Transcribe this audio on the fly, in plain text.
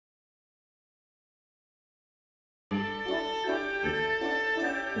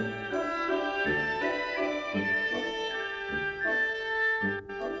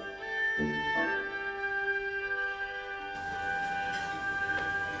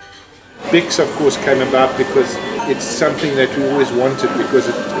BICCCS, of course, came about because it's something that we always wanted, because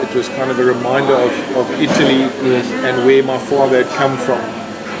it was kind of a reminder of Italy and where my father had come from.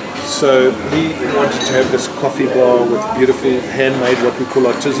 So he wanted to have this coffee bar with beautiful handmade, what we call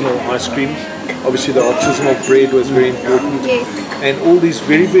artisanal ice cream. Obviously the artisanal bread was very important. And all these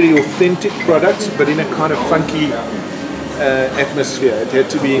very, very authentic products, but in a kind of funky atmosphere. It had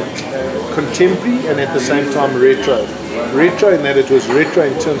to be contemporary and at the same time retro. Retro in that it was retro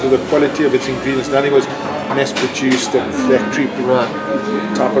in terms of the quality of its ingredients. Nothing was mass-produced and factory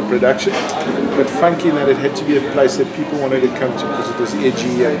type of production, but funky in that it had to be a place that people wanted to come to because it was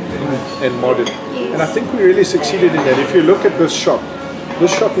edgy and modern. And I think we really succeeded in that. If you look at this shop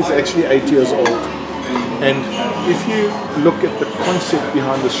is actually 8 years old. And if you look at the concept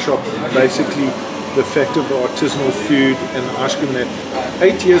behind this shop, basically the fact of the artisanal food and the ice cream, that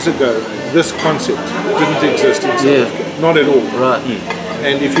 8 years ago this concept didn't exist in South Africa, not at all.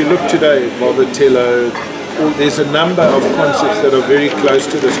 And if you look today, Volvatello, there's a number of concepts that are very close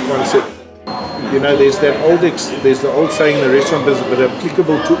to this concept. You know, there's the old saying in the restaurant business, but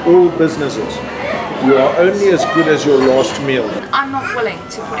applicable to all businesses. You are only as good as your last meal. I'm not willing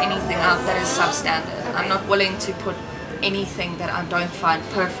to put anything out that is substandard. I'm not willing to put anything that I don't find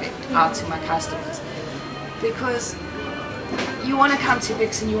perfect out to my customers, because you want to come to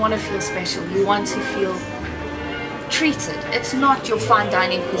BICCCS and you want to feel special. You want to feel treated. It's not your fine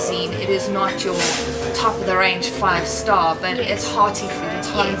dining cuisine, it is not your top of the range 5-star, but it's hearty food, it's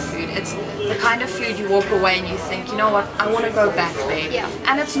home food, it's the kind of food you walk away and you think, you know what, I want to go back there.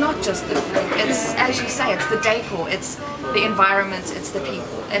 And it's not just the food, it's, as you say, it's the decor, it's the environment, it's the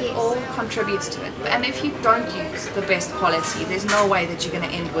people. It all contributes to it. And if you don't use the best quality, there's no way that you're going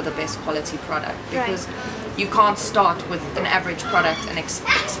to end with the best quality product, because you can't start with an average product and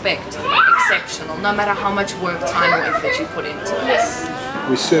expect exceptional, no matter how much work, time or effort you put into it.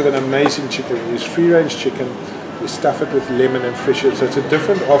 We serve an amazing chicken. We use free-range chicken. We stuff it with lemon and fish. So it's a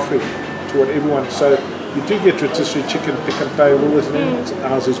different offering to what everyone. So you do get rotisserie chicken, pick and pay, and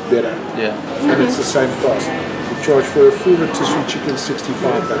ours is better. And it's the same price. We charge for a full rotisserie chicken $65.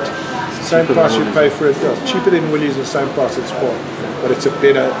 It's the same price you pay for it. It's cheaper than Willie's, the same price it's for, but it's a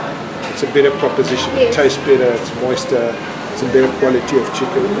better proposition. It tastes better, it's moister, it's a better quality of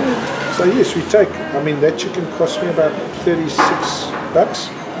chicken. So yes, we take, I mean, that chicken cost me about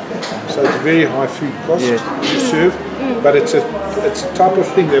 $36. So it's very high food cost to serve, but it's a type of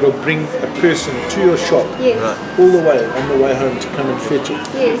thing that'll bring a person to your shop all the way on the way home to come and fetch it.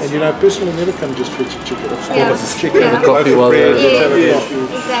 And you know, a person will never come just fetch a chicken. Of course, it's chicken, a coffee while they're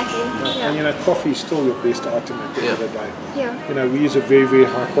Exactly. And you know, coffee is still your best item at the end of the day. You know, we use a very, very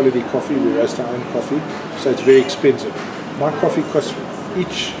high quality coffee. We roast our own coffee, so it's very expensive. My coffee costs,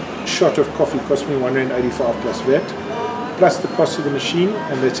 each shot of coffee costs me $185 plus VAT, plus the cost of the machine,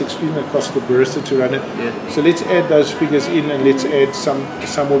 and that's excluding the cost of the barista to run it. So let's add those figures in, and let's add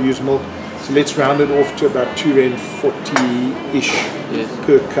some will use milk. So let's round it off to about $2.40-ish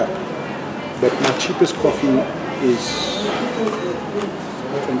per cup. But my cheapest coffee is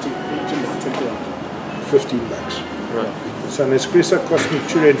 $15. So an espresso costs me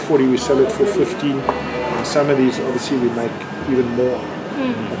 $2.40. We sell it for $15. And some of these, obviously, we make even more.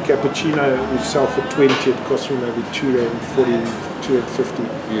 A cappuccino we sell for $20. It costs me maybe $2.40,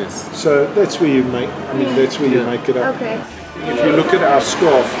 $2.50. So that's where you make. I mean, that's where you make it up. If you look at our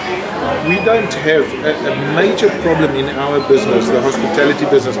staff, we don't have a major problem in our business, the hospitality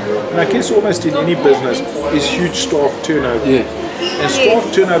business, and I guess almost in any business, is huge staff turnover. And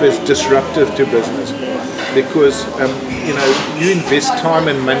staff turnover is disruptive to business, because you know, you invest time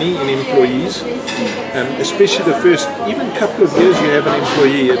and money in employees, especially the first even couple of years you have an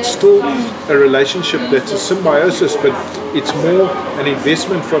employee. It's still a relationship that's a symbiosis, but it's more an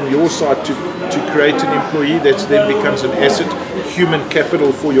investment from your side to create an employee that then becomes an asset, human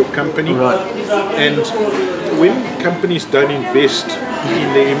capital for your company. And when companies don't invest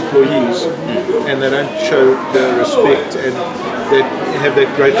in their employees and they don't show the respect and they have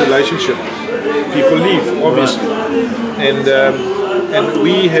that great relationship, people leave, obviously. And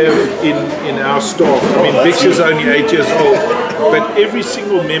we have in our staff, I mean, BICCCS is only 8 years old, but every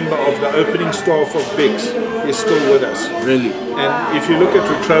single member of the opening staff of BICCCS is still with us. Really? And if you look at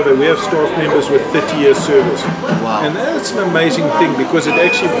Retrovo, we have staff members with 30 years service. And that's an amazing thing, because it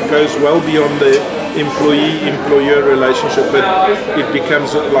actually goes well beyond the employee-employer relationship, but it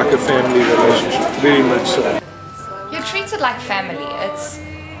becomes like a family relationship, very much so. You're treated like family. It's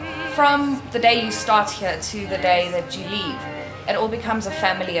from the day you start here to the day that you leave. It all becomes a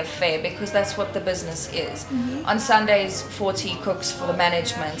family affair, because that's what the business is. On Sundays, Forty cooks for the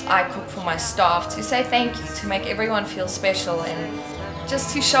management, I cook for my staff, to say thank you, to make everyone feel special and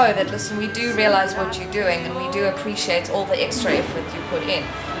just to show that, listen, we do realize what you're doing and we do appreciate all the extra effort you put in,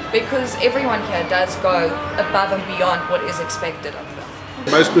 because everyone here does go above and beyond what is expected of them.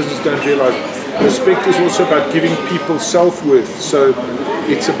 Most businesses don't realize respect is also about giving people self-worth. So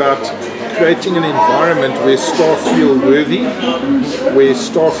it's about creating an environment where staff feel worthy, where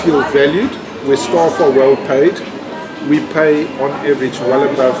staff feel valued, where staff are well paid. We pay on average well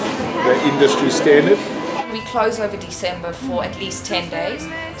above the industry standard. We close over December for at least 10 days,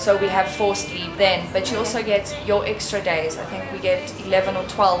 so we have forced leave then, but you also get your extra days. I think we get 11 or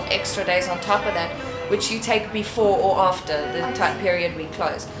 12 extra days on top of that, which you take before or after the time period we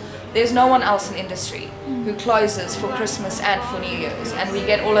close. There's no one else in industry who closes for Christmas and for New Year's, and we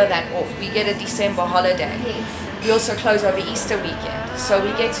get all of that off. We get a December holiday. We also close over Easter weekend, so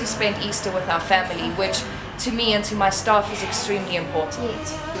we get to spend Easter with our family, which to me and to my staff is extremely important.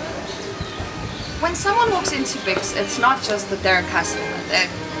 When someone walks into BICCCS, it's not just that they're a customer,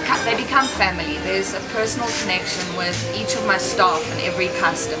 they become family. There's a personal connection with each of my staff and every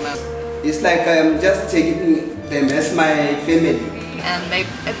customer. It's like I'm just taking them as my family. And it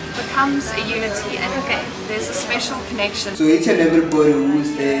becomes a unity, and there's a special connection. So each and everybody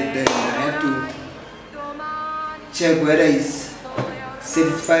who's there, then I have to check whether he's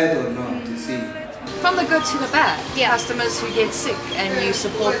satisfied or not, to see. From the good to the bad, customers who get sick and you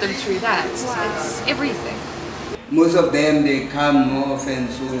support them through that, it's everything. Most of them, they come more often,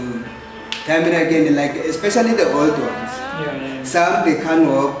 so time and again, like especially the old ones. Some they can't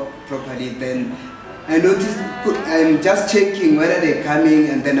walk properly, then I noticed, I'm just checking whether they're coming,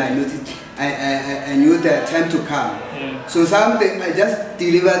 and then I noticed, I knew their time to come. So some I just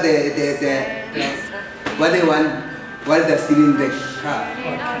deliver what they want while they're still in the car.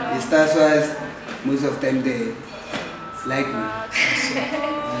 That's why most of them they like me.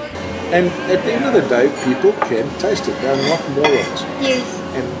 And at the end of the day, people can taste it. They're not morons. Yes.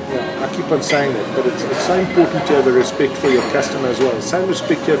 And I keep on saying that, but it's so important to have a respect for your customer as well. The same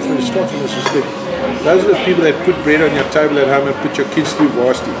respect you have for your staff and this respect. Those are the people that put bread on your table at home and put your kids through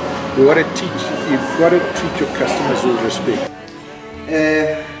varsity. You've got to treat your customers with respect.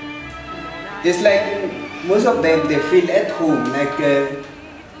 It's like most of them, they feel at home, like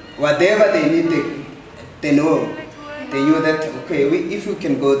whatever they need, they know. They know that, okay, if we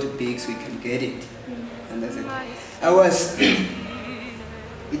can go to BICCCS, we can get it. And that's it.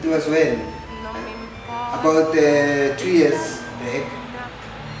 It was when, about 2 years back,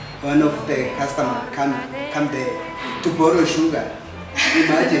 one of the customers come there to borrow sugar.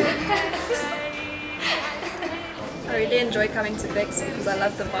 Imagine. I really enjoy coming to BICCCS because I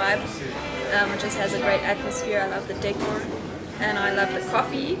love the vibe. It just has a great atmosphere. I love the decor, and I love the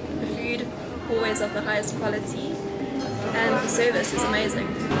coffee, the food, always of the highest quality, and the service is amazing.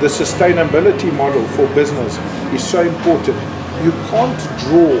 The sustainability model for business is so important. You can't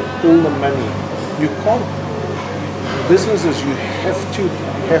draw all the money. You can't. Businesses, you have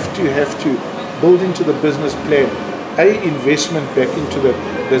to build into the business plan investment back into the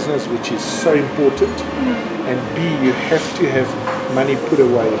business, which is so important, and B, you have to have money put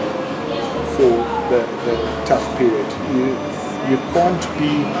away for the tough period. You can't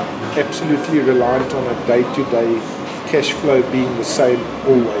be absolutely reliant on a day-to-day cash flow being the same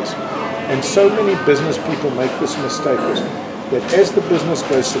always. And so many business people make this mistake, that as the business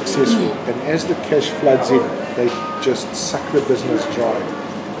goes successful and as the cash floods in, they just suck the business dry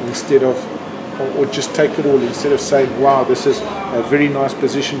instead of, or just take it all, instead of saying, wow, this is a very nice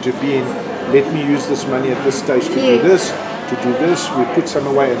position to be in, let me use this money at this stage to do this, we put some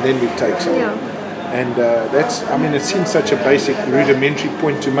away and then we take some. And that's, I mean, it seems such a basic, rudimentary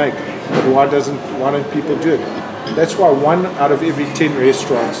point to make, but why don't people do it? That's why 1 out of every 10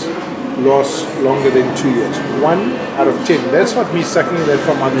 restaurants lasts longer than 2 years. 1 out of 10. That's not me sucking that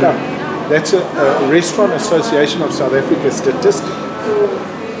from my thumb. That's a Restaurant Association of South Africa statistic.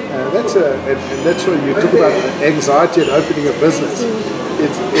 That's why you talk about anxiety at opening a business.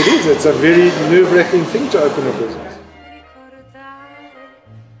 It's a very nerve-wracking thing to open a business.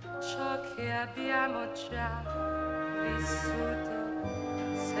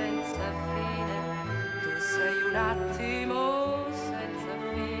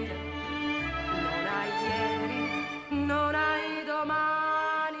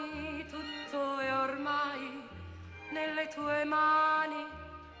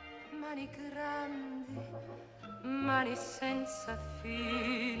 Mani grandi, mani senza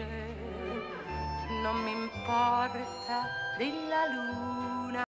fine, non mi importa della luce.